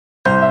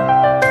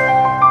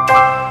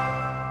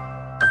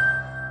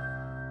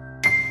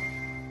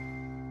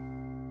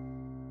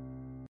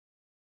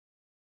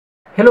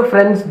Hello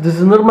friends, this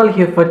is Nirmal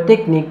here for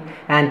Technique,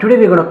 and today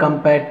we're going to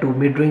compare two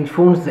mid-range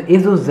phones, the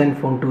ASUS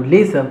Zenfone 2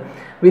 Laser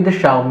with the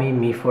Xiaomi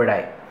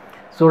Mi4i.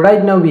 So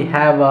right now we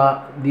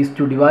have these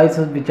two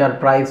devices which are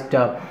priced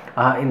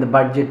in the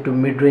budget to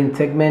mid-range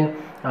segment.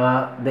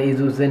 The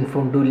ASUS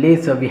Zenfone 2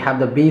 Laser, we have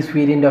the base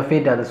variant of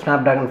it, the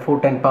Snapdragon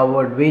 410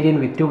 powered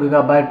variant with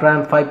 2GB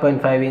RAM,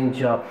 5.5-inch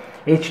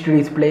HD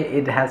display.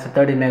 It has a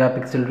 30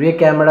 megapixel rear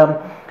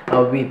camera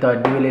with a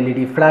dual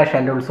LED flash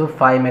and also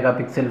 5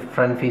 megapixel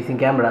front facing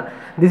camera.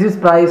 This is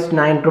priced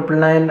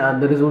 9,999.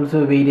 There is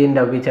also a variant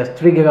which has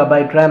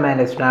 3GB RAM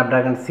and a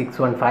Snapdragon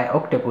 615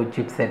 octa-core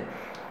chipset.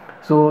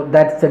 So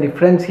that's the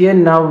difference here.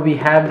 Now we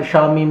have the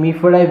Xiaomi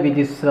Mi4i, which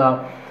is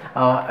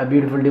a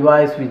beautiful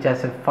device which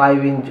has a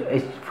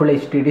 5-inch full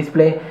HD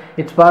display.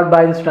 It's powered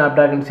by the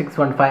Snapdragon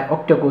 615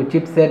 octa-core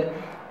chipset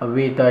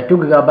with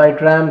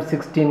 2GB RAM,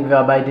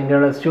 16GB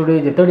internal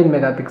storage, a 13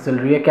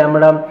 megapixel rear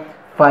camera,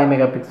 5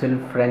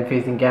 megapixel front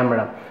facing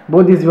camera.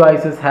 Both these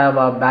devices have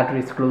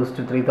batteries close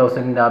to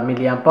 3000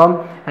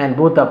 mAh and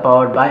both are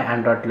powered by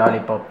Android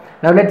Lollipop.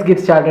 Now let's get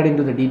started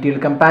into the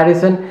detailed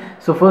comparison.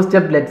 So first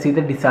step, let's see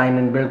the design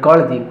and build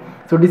quality.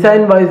 So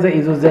design wise, the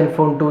ASUS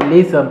Zenfone 2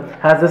 Laser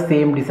has the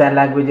same design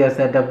language as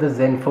that of the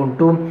Zenfone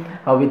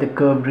 2 with the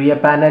curved rear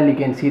panel. You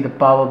can see the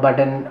power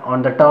button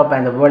on the top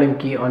and the volume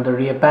key on the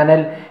rear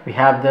panel. We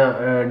have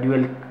the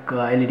dual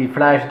LED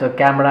flash, the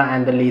camera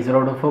and the laser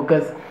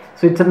autofocus.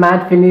 So it's a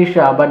matte finish,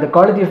 but the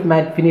quality of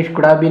matte finish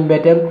could have been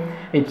better.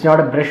 It's not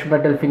a brush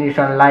metal finish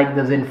unlike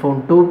the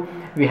Zenfone 2.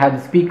 We have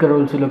the speaker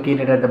also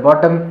located at the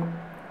bottom.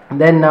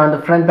 Then on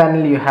the front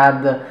panel you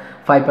have the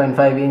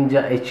 5.5-inch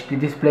HD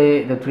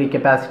display, the 3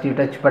 capacitive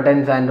touch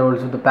buttons and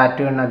also the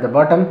pattern at the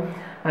bottom,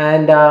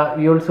 and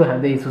you also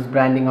have the ASUS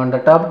branding on the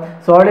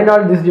top. So all in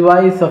all, this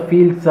device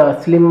feels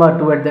slimmer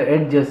toward the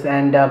edges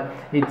and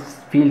it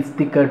feels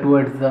thicker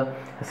towards the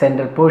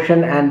center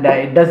portion, and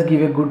it does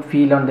give a good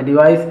feel on the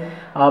device.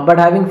 But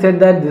having said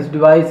that, this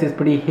device is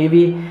pretty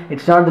heavy.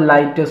 It's not the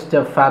lightest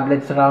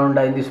phablets around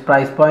in this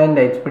price point.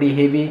 It's pretty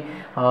heavy.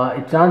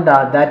 It's not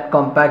that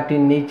compact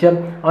in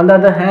nature. On the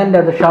other hand,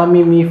 the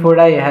Xiaomi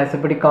Mi4i has a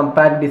pretty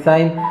compact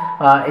design.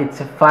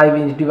 It's a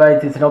 5-inch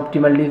device. It's an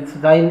optimal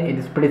design. It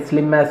is pretty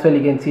slim as well.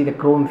 You can see the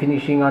chrome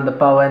finishing on the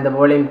power and the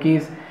volume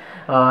keys,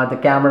 the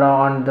camera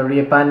on the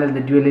rear panel,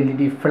 the dual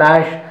LED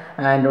flash,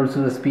 and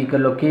also the speaker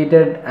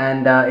located,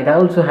 and it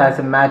also has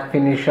a matte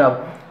finish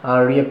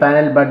rear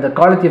panel, but the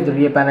quality of the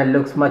rear panel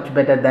looks much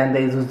better than the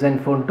ASUS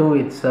Zenfone 2.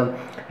 It's a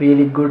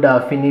really good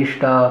finished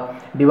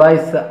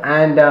device,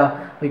 and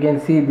we can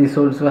see this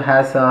also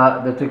has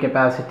the 2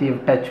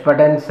 capacitive touch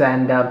buttons,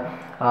 and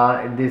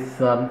this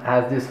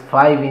has this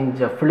 5-inch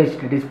full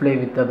HD display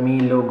with the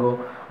Mi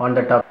logo on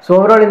the top. So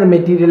overall, in the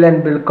material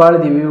and build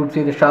quality, we would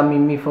say the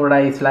Xiaomi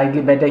Mi4i is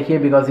slightly better here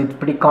because it's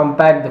pretty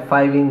compact. The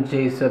 5-inch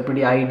is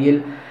pretty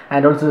ideal,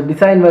 and also the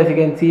design wise, you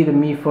can see the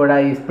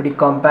Mi4i is pretty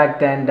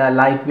compact and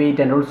lightweight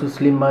and also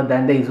slimmer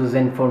than the ASUS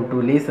Zenfone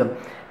 2 Laser.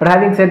 But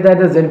having said that,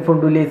 the Zenfone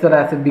 2 Laser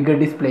has a bigger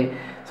display,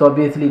 so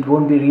obviously it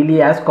won't be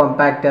really as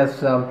compact as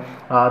the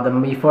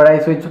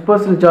Mi4i. So it's a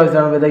personal choice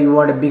on whether you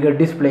want a bigger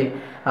display.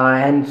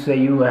 Hence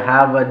you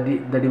have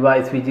the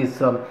device which is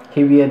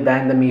heavier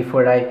than the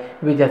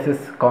Mi4i, which has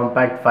a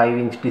compact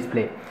 5-inch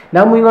display.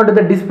 Now moving on to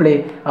the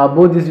display,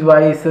 both these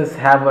devices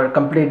have a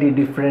completely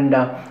different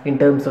in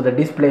terms of the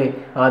display.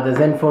 The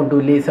Zenfone 2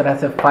 Laser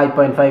has a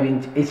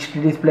 5.5-inch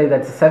HD display,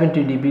 that's a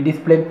 720p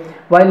display,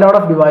 while a lot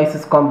of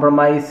devices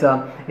compromise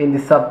in the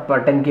sub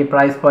 10k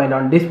price point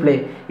on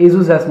display.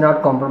 ASUS has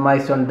not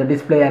compromised on the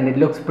display, and it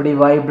looks pretty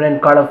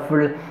vibrant,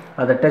 colorful.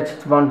 The touch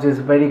response is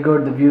very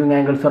good. The viewing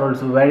angles are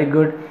also very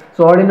good.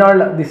 So all in all,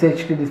 this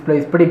HD display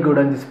is pretty good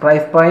on this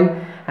price point,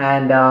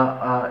 and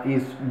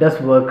does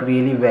work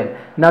really well.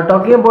 Now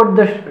talking about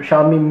the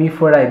Xiaomi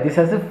Mi4i, this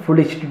has a full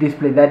HD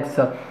display that's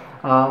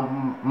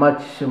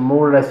much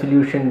more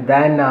resolution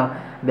than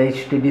the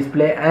HD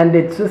display, and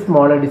it's a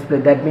smaller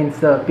display. That means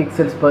the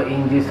pixels per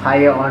inch is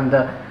higher on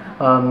the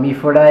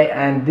Mi4i,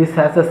 and this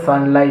has a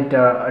sunlight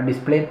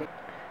display.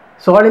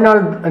 So all in all,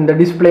 the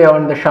display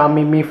on the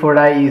Xiaomi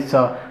Mi4i is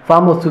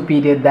far more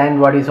superior than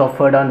what is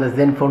offered on the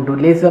Zenfone 2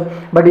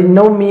 Laser, but in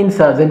no means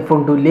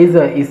Zenfone 2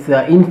 Laser is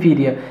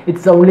inferior.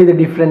 It's only the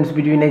difference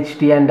between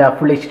HD and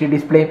full HD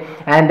display,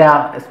 and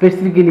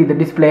specifically the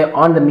display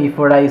on the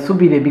Mi4i is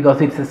superior because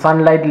it's a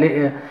sunlight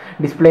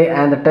display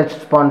and the touch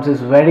response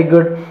is very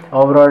good.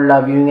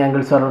 Overall viewing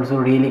angles are also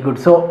really good.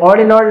 So all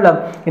in all,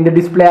 in the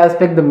display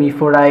aspect, the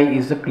Mi4i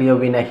is a clear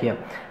winner here.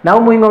 Now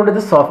moving on to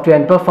the software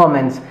and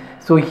performance.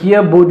 So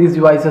here both these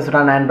devices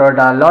run Android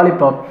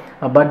Lollipop,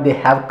 but they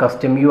have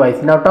custom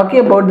UIs. Now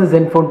talking about the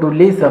Zenfone 2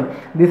 Laser,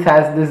 this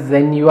has this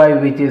Zen UI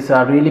which is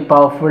really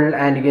powerful,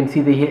 and you can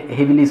see the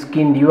heavily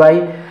skinned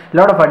UI.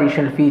 Lot of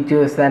additional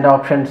features and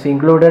options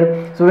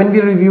included. So when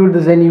we reviewed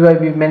the Zen UI,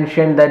 we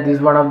mentioned that this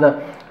is one of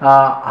the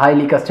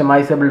highly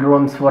customizable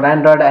ROMs for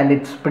Android, and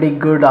it's pretty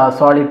good,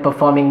 solid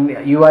performing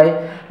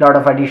UI. Lot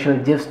of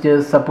additional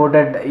gestures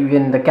supported,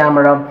 even the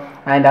camera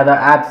and other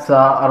apps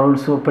are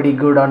also pretty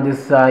good on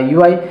this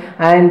UI.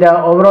 And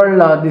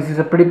overall, this is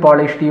a pretty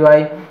polished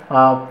UI.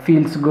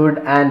 Feels good,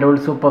 and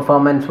also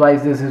performance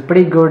wise this is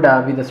pretty good,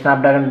 with the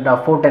Snapdragon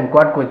 410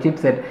 quad-core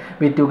chipset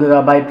with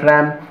 2GB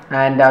RAM,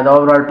 and the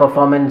overall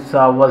performance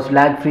was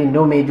lag free,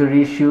 no major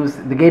issues.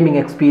 The gaming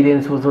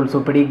experience was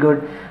also pretty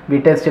good. We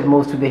tested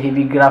most of the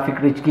heavy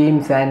graphic rich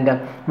games, and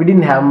we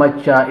didn't have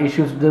much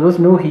issues. There was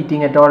no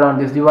heating at all on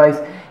this device.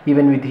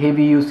 Even with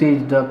heavy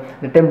usage,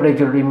 the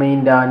temperature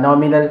remained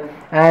nominal.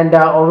 And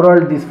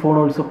overall, this phone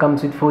also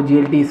comes with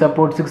 4G LTE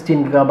support,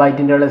 16GB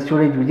internal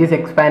storage, which is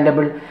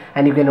expandable,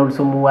 and you can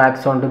also move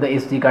apps onto the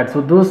SD card.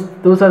 So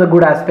those are the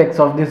good aspects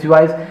of this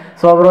device.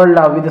 So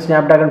overall, with the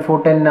Snapdragon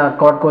 410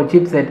 quad-core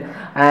chipset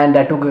and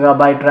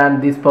 2GB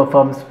RAM, this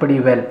performs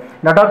pretty well.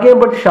 Now talking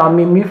about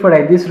Xiaomi Mi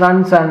 4i, this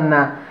runs on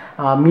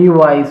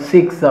MIUI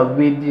 6,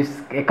 which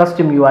is a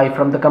custom UI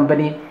from the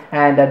company,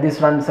 and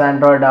this runs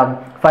Android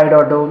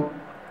 5.0.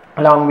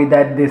 Along with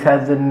that, this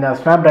has a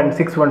Snapdragon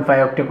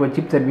 615 octa-core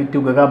chipset with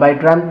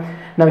 2GB RAM.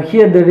 Now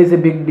here there is a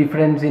big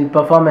difference in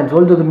performance.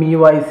 Although the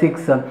MIUI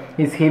 6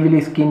 is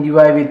heavily skinned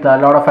UI with a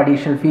lot of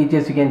additional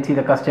features, you can see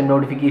the custom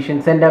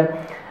notification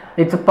center.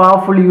 It's a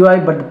powerful UI,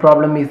 but the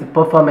problem is the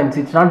performance.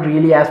 It's not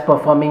really as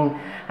performing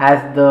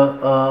as the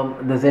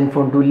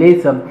Zenfone 2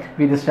 Laser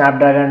with the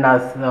Snapdragon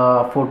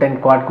 410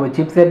 quad-core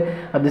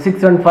chipset. The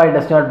 615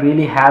 does not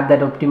really have that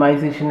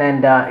optimization,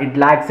 and it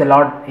lags a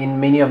lot in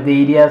many of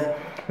the areas.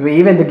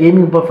 Even the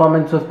gaming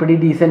performance was pretty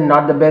decent,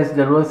 not the best.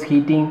 There was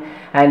heating,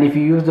 and if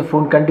you use the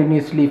phone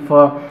continuously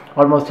for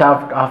almost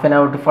half an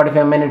hour to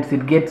 45 minutes,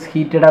 it gets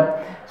heated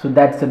up. So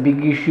that's a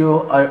big issue.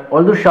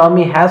 Although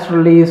Xiaomi has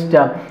released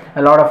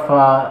a lot of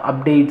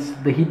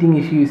updates, the heating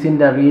issue isn't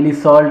really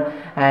solved.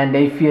 And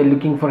if you're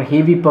looking for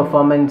heavy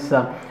performance,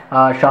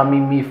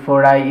 Xiaomi Mi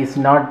 4i is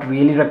not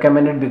really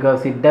recommended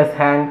because it does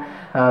hang.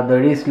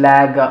 There is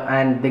lag,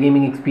 and the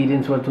gaming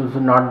experience was also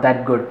not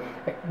that good.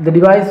 The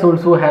device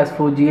also has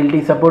 4G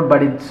LTE support,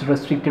 but it's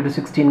restricted to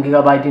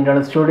 16GB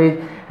internal storage,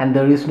 and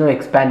there is no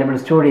expandable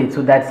storage.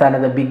 So that's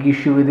another big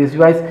issue with this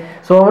device.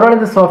 So overall, in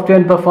the software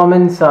and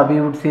performance, we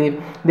would say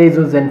the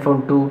ASUS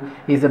Zenfone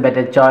 2 is a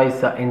better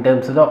choice in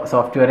terms of the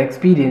software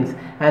experience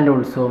and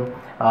also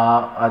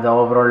the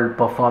overall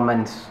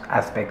performance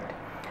aspect.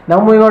 Now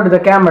moving on to the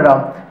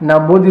camera.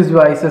 Now both these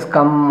devices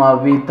come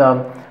with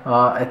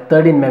a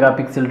 13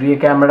 megapixel rear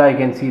camera. You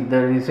can see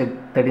there is a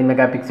 13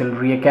 megapixel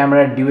rear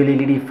camera, dual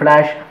LED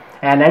flash,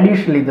 and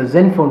additionally the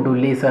Zenfone 2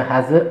 Laser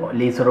has a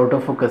laser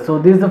autofocus. So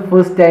this is the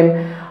first time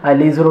a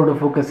laser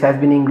autofocus has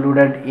been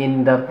included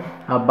in the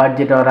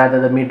budget, or rather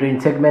the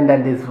mid-range segment,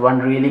 and this is one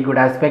really good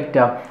aspect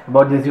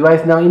about this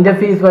device. Now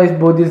interface wise,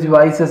 both these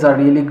devices are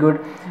really good.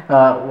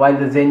 While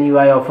the Zen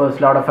UI offers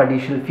a lot of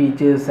additional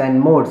features and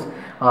modes,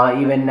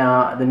 even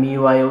the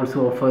MIUI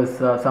also offers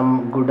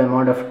some good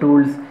amount of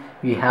tools.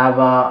 We have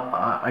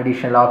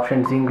additional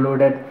options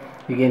included.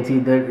 You can see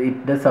that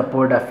it does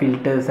support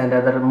filters and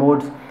other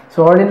modes.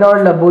 So all in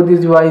all, both these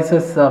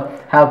devices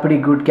have pretty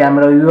good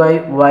camera UI,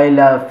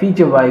 while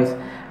feature wise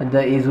the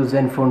ASUS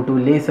Zenfone 2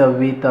 Laser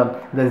with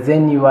the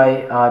Zen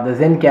UI, the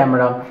Zen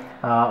camera,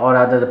 or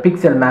rather the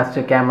Pixel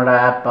Master camera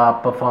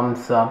app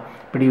performs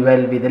pretty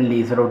well with the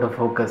laser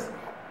autofocus.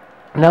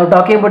 Now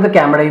talking about the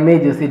camera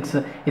images, it's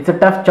a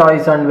tough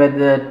choice on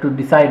whether to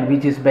decide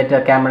which is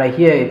better camera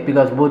here,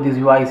 because both these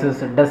devices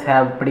does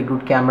have pretty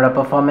good camera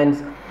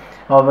performance.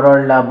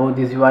 Overall, both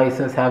these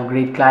devices have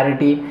great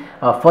clarity.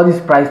 For this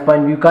price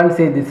point, you can't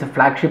say this is a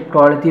flagship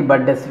quality,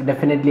 but this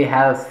definitely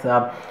has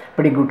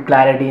pretty good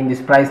clarity in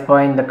this price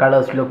point. The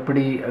colors look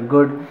pretty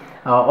good.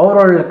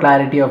 Overall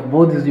clarity of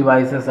both these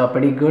devices are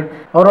pretty good.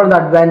 Overall,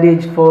 the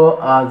advantage for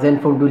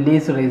Zenfone 2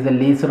 Laser is the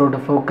laser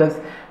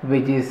autofocus,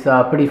 which is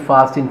pretty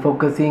fast in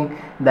focusing.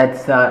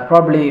 That's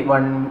probably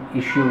one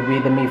issue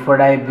with the Mi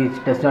 4i,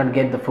 which does not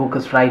get the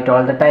focus right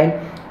all the time.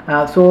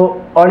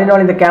 So all in all,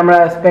 in the camera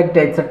aspect,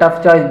 it's a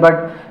tough choice,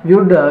 but we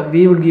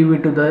would give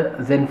it to the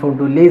Zenfone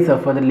 2 Laser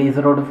for the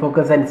laser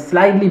autofocus and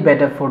slightly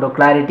better photo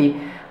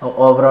clarity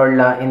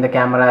overall in the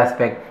camera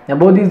aspect. Now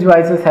both these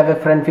devices have a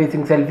front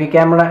facing selfie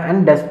camera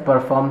and does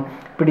perform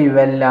pretty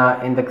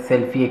well in the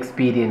selfie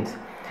experience.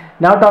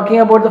 Now talking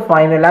about the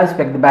final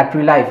aspect, the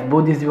battery life.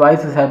 Both these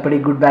devices have pretty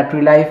good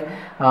battery life.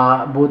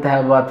 Both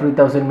have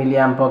 3000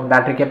 milliamp hour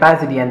battery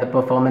capacity, and the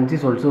performance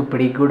is also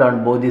pretty good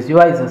on both these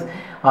devices.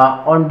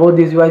 On both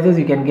these devices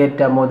you can get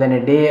more than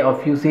a day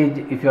of usage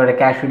if you are a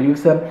casual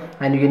user,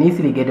 and you can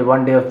easily get a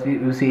 1 day of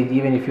usage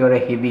even if you are a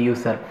heavy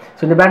user.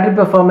 So the battery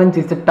performance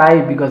is a tie,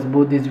 because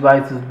both these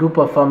devices do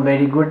perform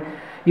very good.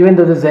 even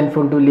though the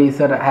Zenfone 2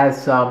 laser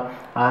has a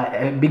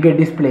bigger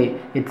display.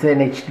 It's an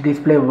HD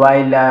display,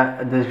 while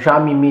the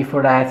Xiaomi Mi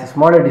 4i has a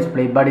smaller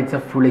display, but it's a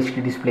full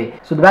HD display.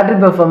 So the battery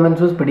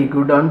performance was pretty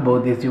good on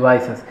both these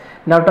devices.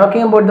 Now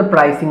talking about the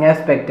pricing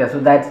aspect, so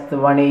that's the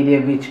one area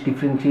which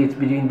differentiates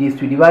between these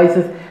two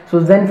devices. So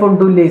Zenfone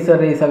 2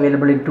 laser is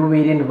available in two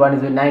variants. One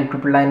is a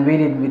 9999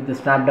 variant with the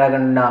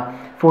Snapdragon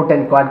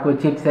 410 quad-core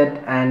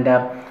chipset and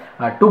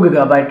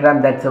 2GB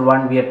RAM. That's the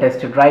one we are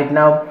tested right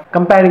now.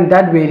 Comparing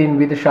that variant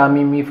with the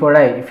Xiaomi Mi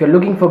 4i, if you're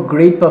looking for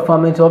great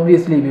performance,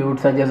 obviously we would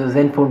suggest a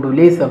Zenfone 2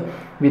 laser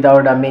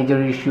without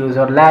major issues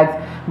or lags.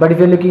 But if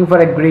you're looking for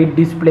a great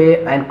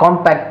display and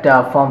compact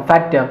form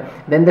factor,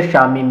 then the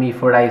Xiaomi Mi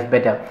 4i is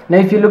better. Now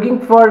if you're looking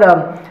for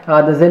the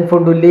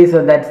Zenfone 2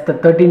 laser, that's the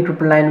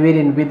 13999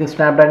 variant with the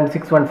Snapdragon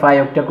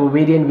 615 octa-core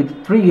variant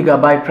with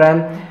 3GB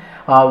RAM.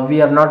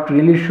 We are not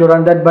really sure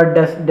on that, but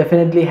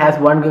definitely has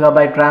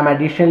 1GB RAM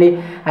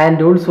additionally,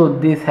 and also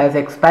this has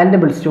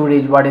expandable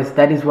storage.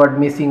 That is what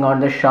missing on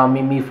the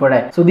Xiaomi Mi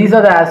 4i. So these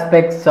are the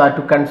aspects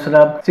to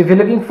consider. So if you're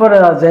looking for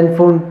a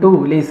Zenfone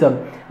 2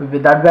 laser,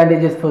 with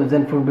advantages for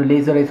Zenfone 2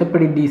 laser, it's a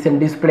pretty decent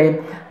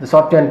display, the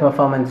software and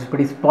performance is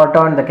pretty spot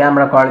on, the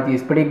camera quality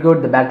is pretty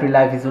good, the battery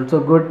life is also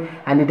good,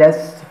 and it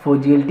has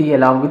 4G LTE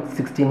along with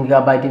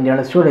 16GB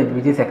internal storage,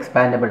 which is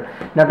expandable.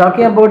 Now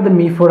talking about the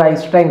Mi 4i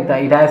strength,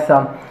 it has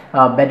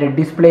better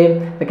display,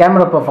 the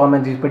camera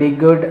performance is pretty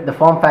good, the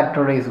form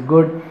factor is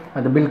good,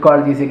 the build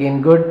quality is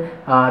again good,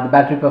 the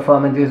battery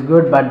performance is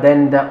good, but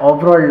then the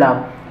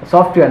overall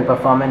software and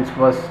performance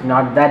was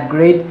not that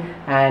great,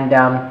 and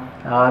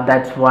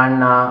that's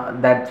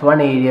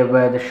one area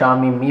where the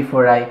Xiaomi Mi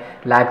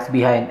 4i lags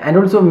behind. And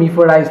also Mi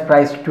 4i is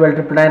priced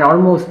 12,999,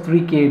 almost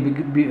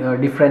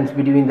 3K difference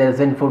between the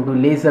Zenfone 2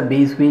 laser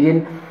base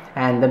variant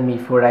and the Mi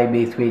 4i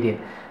base variant.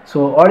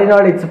 So all in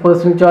all, it's a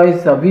personal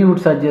choice. We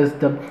would suggest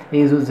the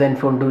ASUS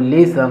Zenfone 2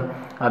 laser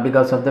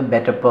because of the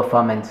better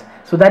performance.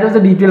 So that was a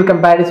detailed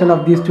comparison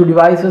of these two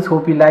devices.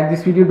 Hope you like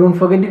this video. Don't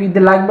forget to hit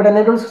the like button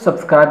and also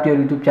subscribe to our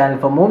YouTube channel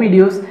for more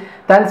videos.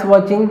 Thanks for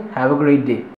watching. Have a great day.